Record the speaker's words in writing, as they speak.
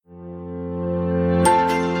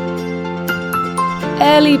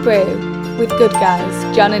Early Brew with Good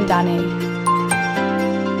Guys, John and Danny.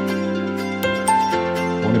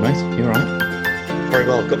 Morning, mate. You all right? Very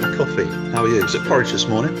well. I've got my coffee. How are you? Is it porridge this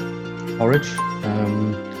morning? Porridge,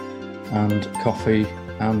 and coffee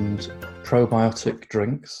and probiotic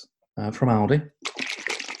drinks from Aldi.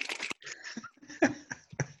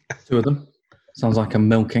 2 of them. Sounds like a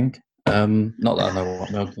milking. Not that I know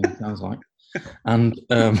what milking sounds like. And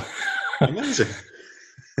Amazing.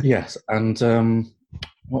 yes, and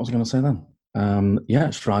what was I going to say then? Yeah,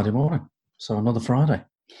 it's Friday morning, so another Friday.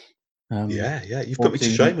 Yeah. You've put me to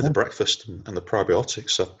shame with the breakfast and the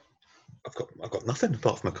probiotics. So I've got nothing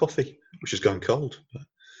apart from a coffee, which is going cold.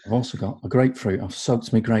 I've also got a grapefruit. I've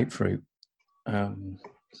soaked my grapefruit, so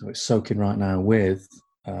it's soaking right now with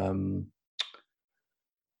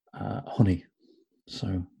honey.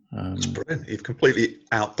 So It's brilliant. You've completely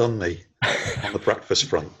outdone me on the breakfast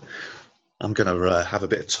front. I'm going to have a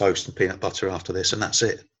bit of toast and peanut butter after this, and that's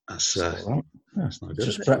it. That's right. Yeah, that's not it's good,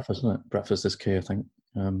 just is it? breakfast, isn't it? Breakfast is key, I think.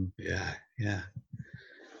 Yeah.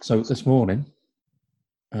 So this morning,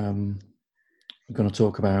 we're going to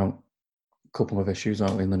talk about a couple of issues,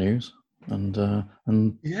 aren't we, in the news, and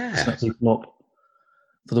Yeah, set people up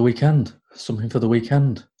for the weekend. Something for the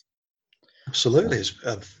weekend. absolutely. It's,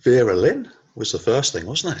 Vera Lynn was the first thing,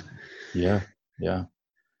 wasn't it? Yeah. Yeah,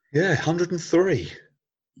 103.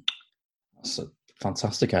 That's a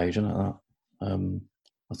fantastic age, isn't it? That.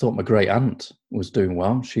 I thought my great aunt was doing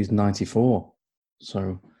well. She's 94,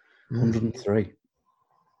 so 103.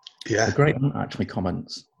 Yeah. The great aunt actually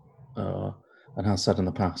comments and has said in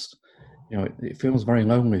the past, you know, it feels very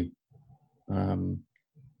lonely.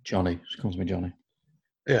 Johnny, she calls me Johnny.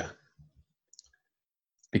 Yeah.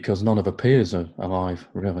 Because none of her peers are alive,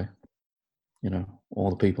 really. You know, all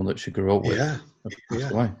the people that she grew up with have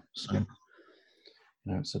passed away. So, you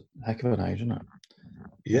know, it's a heck of an age, isn't it?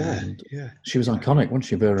 Yeah. She was iconic, wasn't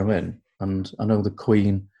she, Vera Lynn? And I know the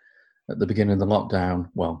Queen at the beginning of the lockdown,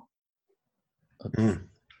 well, a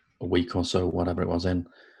week or so, whatever it was in,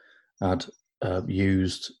 had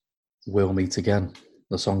used We'll Meet Again,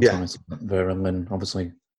 the song title that Vera Lynn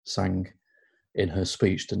obviously sang in her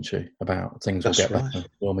speech, didn't she, about things will get better,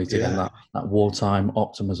 we'll meet again, that wartime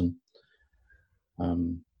optimism.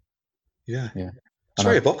 It's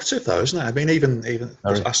very evocative, though, isn't it? I mean, even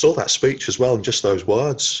I saw that speech as well, and just those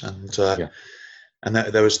words, and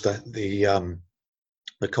there was the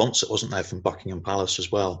concert, wasn't there, from Buckingham Palace as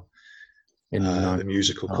well, the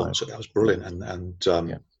musical concert. That was brilliant, and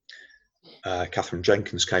Catherine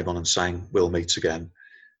Jenkins came on and sang "We'll Meet Again."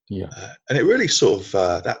 And it really sort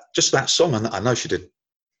of that song, and I know she did,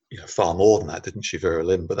 you know, far more than that, didn't she, Vera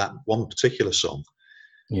Lynn? But that one particular song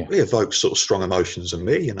really evokes sort of strong emotions in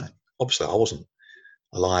me. And obviously, I wasn't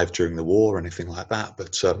alive during the war or anything like that, but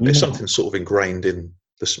it's something sort of ingrained in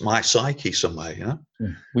my psyche somewhere, you know.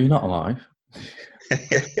 Were you not alive?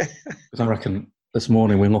 Because I reckon this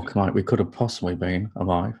morning we look like we could have possibly been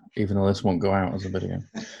alive, even though this won't go out as a video.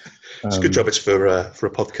 It's a good job it's for a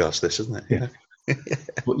podcast, this, isn't it? Yeah.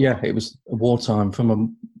 But yeah, it was a wartime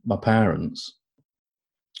from my parents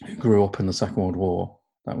who grew up in the Second World War.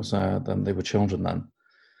 That was then they were children then.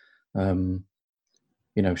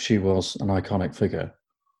 You know, she was an iconic figure.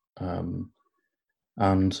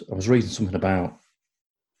 And I was reading something about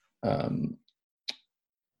the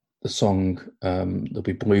song "There'll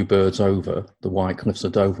Be Bluebirds Over the White Cliffs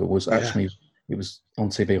of Dover" was actually, it was on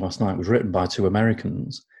TV last night. It was written by 2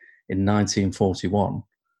 Americans in 1941,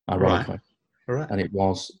 ironically. Right. And it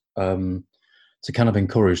was to kind of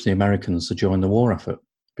encourage the Americans to join the war effort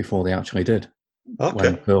before they actually did,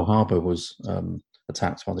 when Pearl Harbor was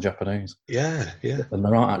attacked by the Japanese. Yeah. And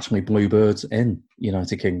there aren't actually bluebirds in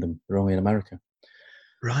United Kingdom. They're only in America.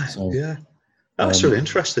 Right, so, That's really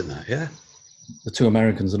interesting, that, The 2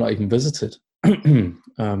 Americans are not even visited,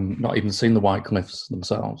 not even seen the White Cliffs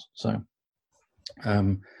themselves. So,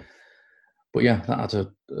 but yeah, that had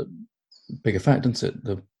a big effect, didn't it?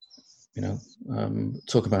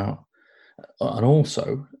 Talk about, and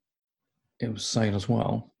also it was saying as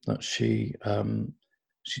well that she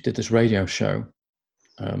did this radio show,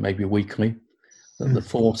 maybe weekly, that the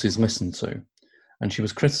forces listened to, and she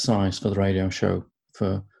was criticised for the radio show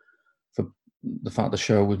for the fact the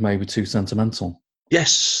show was maybe too sentimental.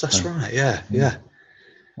 Yes, that's right. Yeah.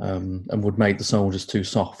 And would make the soldiers too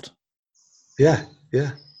soft. Yeah,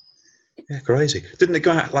 crazy. Didn't it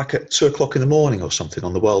go out like at 2:00 in the morning or something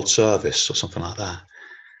on the World Service or something like that?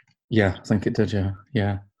 Yeah, I think it did.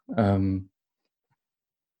 Yeah.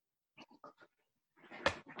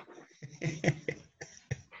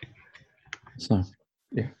 So,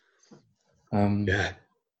 yeah.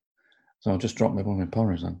 So I'll just drop my one in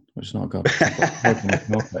porridge then, which is not good. Which I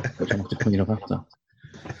have to clean up after.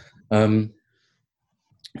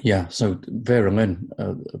 Yeah, so Vera Lynn,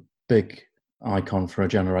 a big icon for a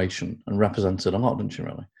generation, and represented a lot, didn't she,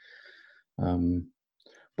 really?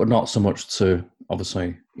 But not so much to,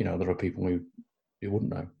 obviously, there are people who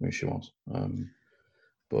wouldn't know who she was.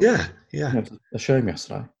 But yeah. It was a shame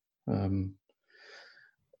yesterday.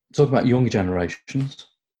 Talk about younger generations.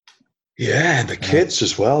 Yeah, and the kids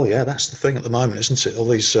as well. Yeah, that's the thing at the moment, isn't it? All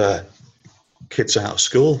these kids out of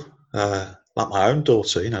school, like my own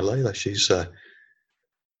daughter, Layla, she's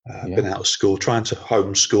been out of school, trying to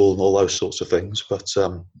homeschool and all those sorts of things. But it's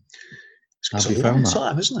a long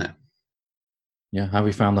time, isn't it? Yeah, how have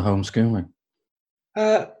you found the homeschooling?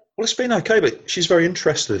 Well, it's been okay, but she's very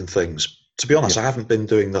interested in things. To be honest, I haven't been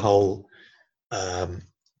doing the whole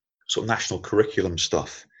sort of national curriculum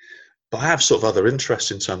stuff, but I have sort of other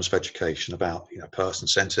interests in terms of education, about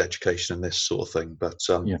person-centered education and this sort of thing. But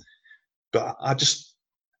but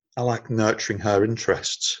I like nurturing her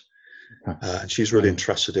interests, and she's really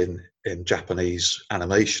interested in Japanese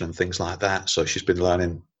animation and things like that. So she's been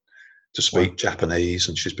learning to speak Japanese,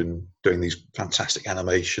 and she's been doing these fantastic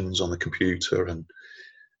animations on the computer, and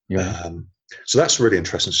so that's really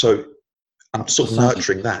interesting. So I'm sort of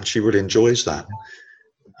nurturing that, and she really enjoys that.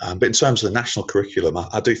 But in terms of the national curriculum,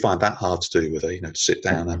 I do find that hard to do with her, to sit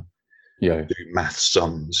down and do math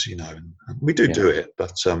sums, and we do it,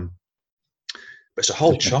 but it's a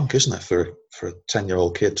whole chunk, isn't it, for a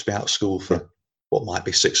 10-year-old kid to be out of school for what might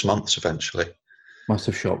be 6 months eventually.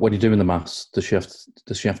 Massive shock. When you're doing the maths, does she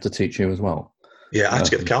have to teach you as well? Yeah, I had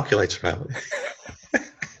to get the calculator out.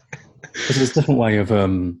 Because there's a different way of,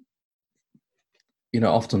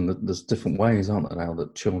 often there's different ways, aren't there, now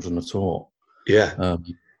that children are taught? Yeah.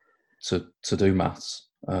 To do maths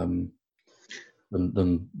than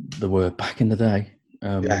there were back in the day.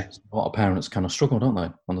 A lot of parents kind of struggle, don't they?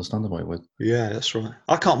 Understandably, with. Yeah, that's right.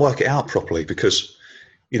 I can't work it out properly because,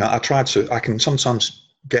 I can sometimes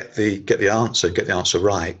get the answer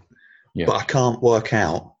right, but I can't work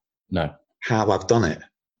out how I've done it.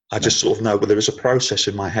 I just sort of know, there is a process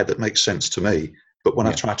in my head that makes sense to me, but when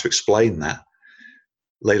I try to explain that,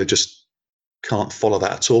 Layla just can't follow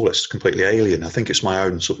that at all. It's completely alien. I think it's my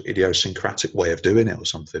own sort of idiosyncratic way of doing it or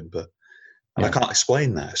something, but I can't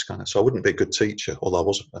explain that. It's so I wouldn't be a good teacher, although I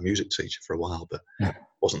was a music teacher for a while, but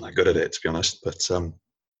wasn't that good at it, to be honest. But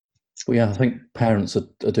I think parents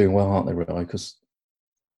are doing well, aren't they, really? Because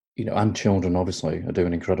and children obviously are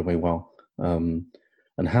doing incredibly well. And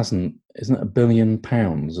isn't it £1 billion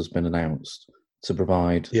has been announced to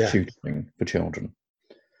provide tutoring for children?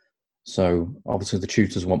 So obviously the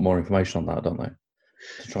tutors want more information on that, don't they,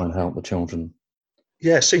 to try and help the children?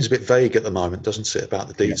 Yeah, it seems a bit vague at the moment, doesn't it, about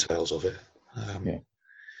the details of it? I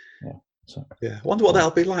wonder what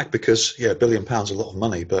that'll be like, because £1 billion is a lot of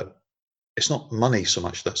money, but it's not money so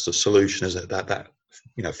much that's the solution, is it? That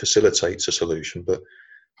facilitates a solution, but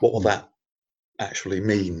what will that actually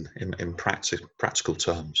mean in practical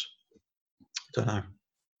terms? I don't know.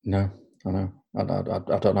 No, I know. I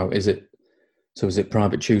don't know. Is it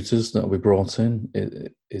private tutors that will be brought in?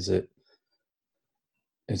 Is it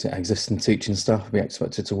existing teaching staff be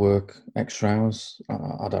expected to work extra hours?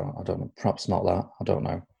 I don't know. Perhaps not that. I don't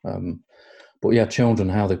know. But children,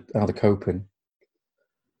 how they're coping.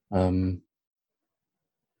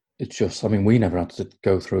 It's just, we never had to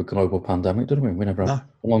go through a global pandemic, did we? We never had.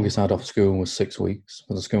 The longest I had off school was 6 weeks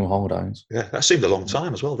for the school holidays. Yeah, that seemed a long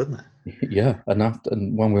time as well, didn't it? Yeah,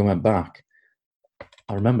 and when we went back,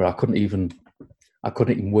 I remember I couldn't even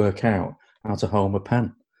work out how to hold a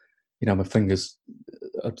pen. My fingers.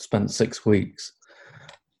 I'd spent 6 weeks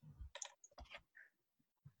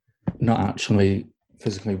not actually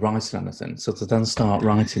physically writing anything, so to then start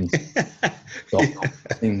writing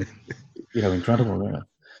seemed, incredible, really.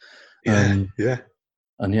 And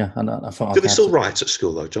I thought. Do they still write at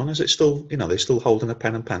school though, John? Is it still, they're still holding a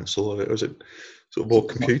pen and pencil, or is it sort of more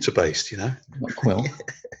computer based? Not quill.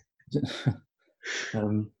 Exactly.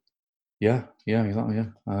 Do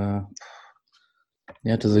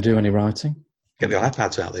they do any writing? Get the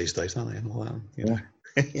iPads out these days, don't they? And all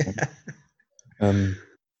that.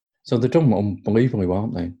 So they've done unbelievably well,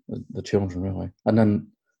 haven't they? The children, really. And then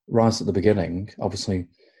right at the beginning, obviously,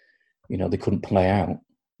 they couldn't play out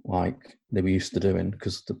like they were used to doing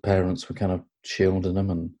because the parents were kind of shielding them,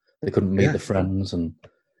 and they couldn't meet their friends, and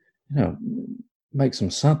makes them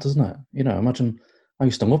sad, doesn't it? Imagine, I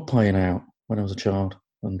used to love playing out when I was a child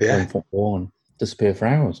and playing football and disappear for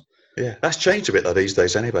hours. Yeah, that's changed a bit though these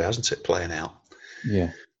days, anyway, hasn't it? Playing out.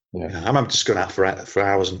 Yeah. I remember just going out for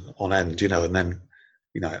hours on end, and then,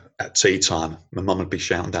 at tea time, my mum would be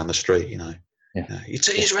shouting down the street, your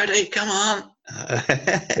tea's ready, come on.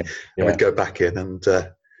 And we'd go back in, and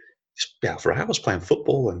just be out for hours playing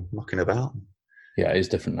football and mucking about. Yeah, it is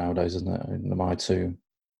different nowadays, isn't it? My two,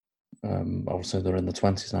 obviously they're in the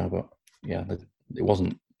 20s now, but yeah, it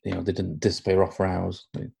wasn't, they didn't disappear off for hours.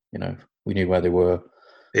 We knew where they were.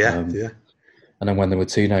 Yeah, And then when they were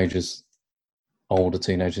teenagers, older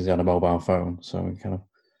teenagers, they had a mobile phone, so we kind of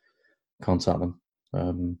contact them.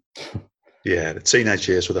 Yeah, the teenage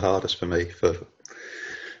years were the hardest for me, for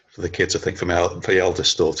the kids. I think for the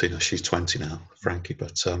eldest daughter, she's 20 now, Frankie,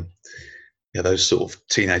 but those sort of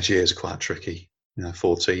teenage years are quite tricky.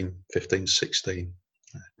 14, 15, 16.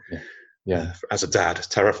 Yeah. As a dad, it's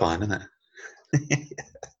terrifying, isn't it?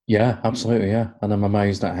 Yeah, absolutely. Yeah, and I'm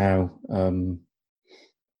amazed at how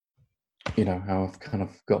how I've kind of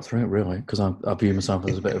got through it, really, because I view myself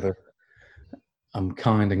as a bit of I'm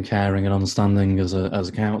kind and caring and understanding as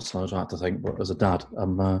a counsellor, I'd like to think, but as a dad,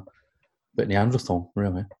 I'm a bit Neanderthal,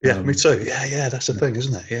 really. Yeah, me too. Yeah, that's the thing,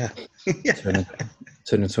 isn't it? Yeah.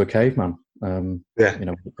 Turn into a caveman. When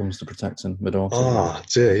it comes to protecting my daughter. Oh,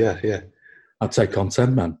 dear, yeah. I'd take on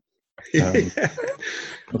 10 men. As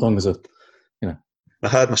long as I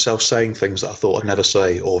heard myself saying things that I thought I'd never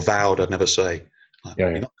say or vowed I'd never say.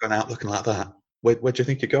 You're not going out looking like that. Where do you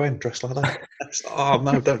think you're going, dressed like that? Oh,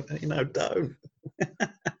 no, don't. Don't.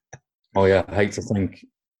 Oh, yeah, I hate to think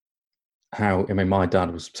how, my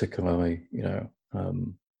dad was particularly,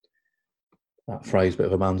 that phrase, bit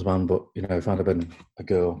of a man's man, but, if I'd have been a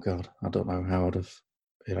girl, God, I don't know how I'd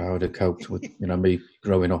have coped with, me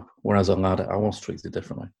growing up. Whereas a lad, I was treated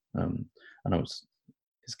differently. I know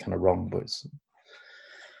it's kind of wrong, but it's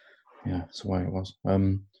the way it was.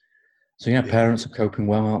 Parents are coping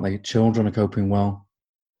well, aren't they? Children are coping well.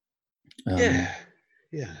 Yeah.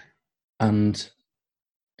 And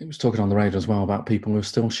it was talking on the radio as well about people who are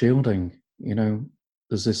still shielding.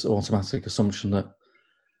 There's this automatic assumption that,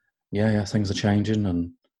 things are changing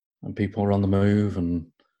and people are on the move and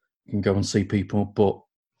you can go and see people, but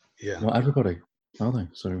not everybody, are they?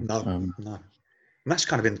 So no. And that's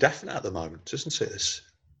kind of indefinite at the moment, isn't it?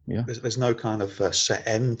 There's no kind of set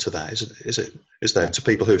end to that, is there? To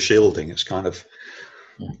people who are shielding, it's kind of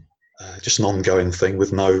just an ongoing thing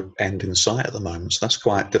with no end in sight at the moment. So that's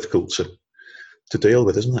quite difficult to deal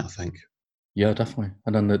with, isn't it, I think? Yeah, definitely.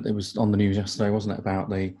 And then it was on the news yesterday, wasn't it, about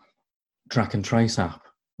the track and trace app,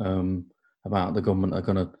 about the government are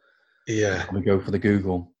going to go for the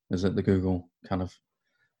Google. Is it the Google kind of,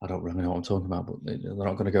 I don't really know what I'm talking about, but they're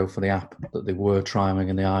not going to go for the app that they were trialling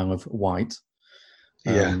in the Isle of Wight.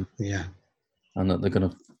 And that they're going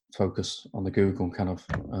to focus on the Google kind of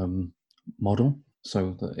model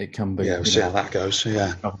so that it can be... Yeah, we'll see how that goes,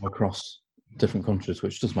 across different countries,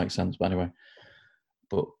 which does make sense, but anyway.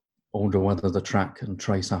 But I wonder whether the track and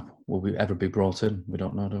trace app will ever be brought in. We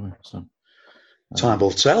don't know, do we? So time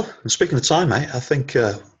will tell. And speaking of time, mate, I think...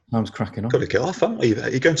 time's cracking up. Got to get off, aren't we? Are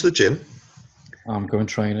you going to the gym? I'm going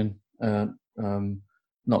training. Not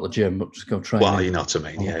the gym, but just go training. Well, you know what I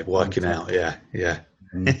mean. Yeah, working out. Yeah.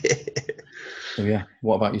 So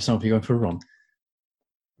what about yourself? Are you going for a run?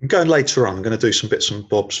 I'm going later on. I'm going to do some bits and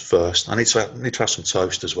bobs first. I need to have some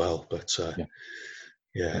toast as well. But So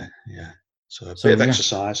a bit of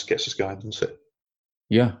exercise gets us going, doesn't it?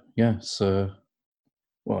 Yeah. So,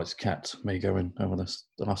 it's kept me going over the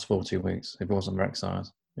last 40 weeks. If it wasn't for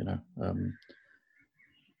exercise,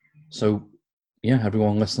 So,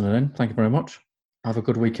 everyone listening in, thank you very much. Have a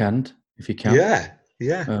good weekend if you can.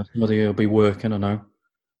 Yeah. Somebody will be working, I know.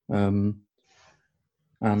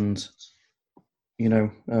 And,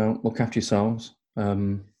 look after yourselves. I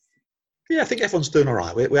think everyone's doing all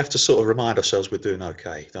right. We have to sort of remind ourselves we're doing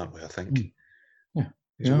okay, don't we? I think.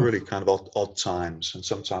 These are really kind of odd times. And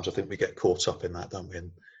sometimes I think we get caught up in that, don't we?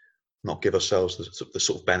 And not give ourselves the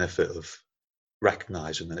sort of benefit of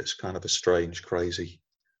recognising that it's kind of a strange, crazy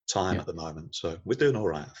time at the moment. So we're doing all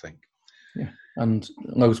right, I think. Yeah. And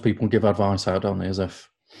loads of people give advice out, don't they, as if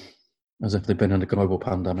they've been in a global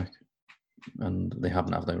pandemic, and they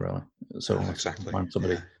haven't, have they, really? So exactly. Find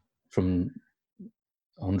somebody from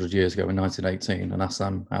 100 years ago in 1918 and ask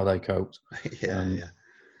them how they coped.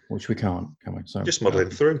 Which we can't, can we? So just muddling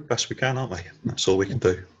through best we can, aren't we? That's all we can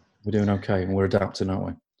do. We're doing okay, and we're adapting,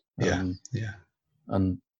 aren't we? Yeah.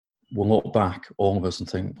 And we'll look back, all of us, and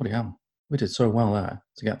think, bloody hell, we did so well there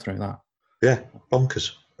to get through that. Yeah,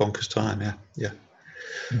 bonkers time. Yeah.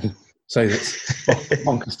 Say this,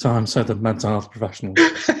 bonkers time. So the mental health professionals.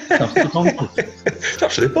 Absolutely bonkers. It's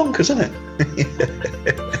absolutely bonkers, isn't it?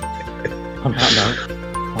 On that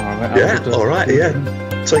note, all right.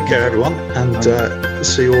 Take care, everyone, and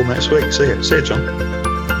see you all next week. See you, John.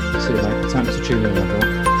 See you, mate. Thanks for tuning in,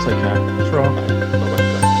 everyone. Take care. Bye-bye.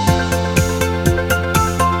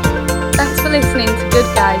 Thanks for listening to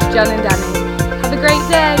Good Guys, John and Danny.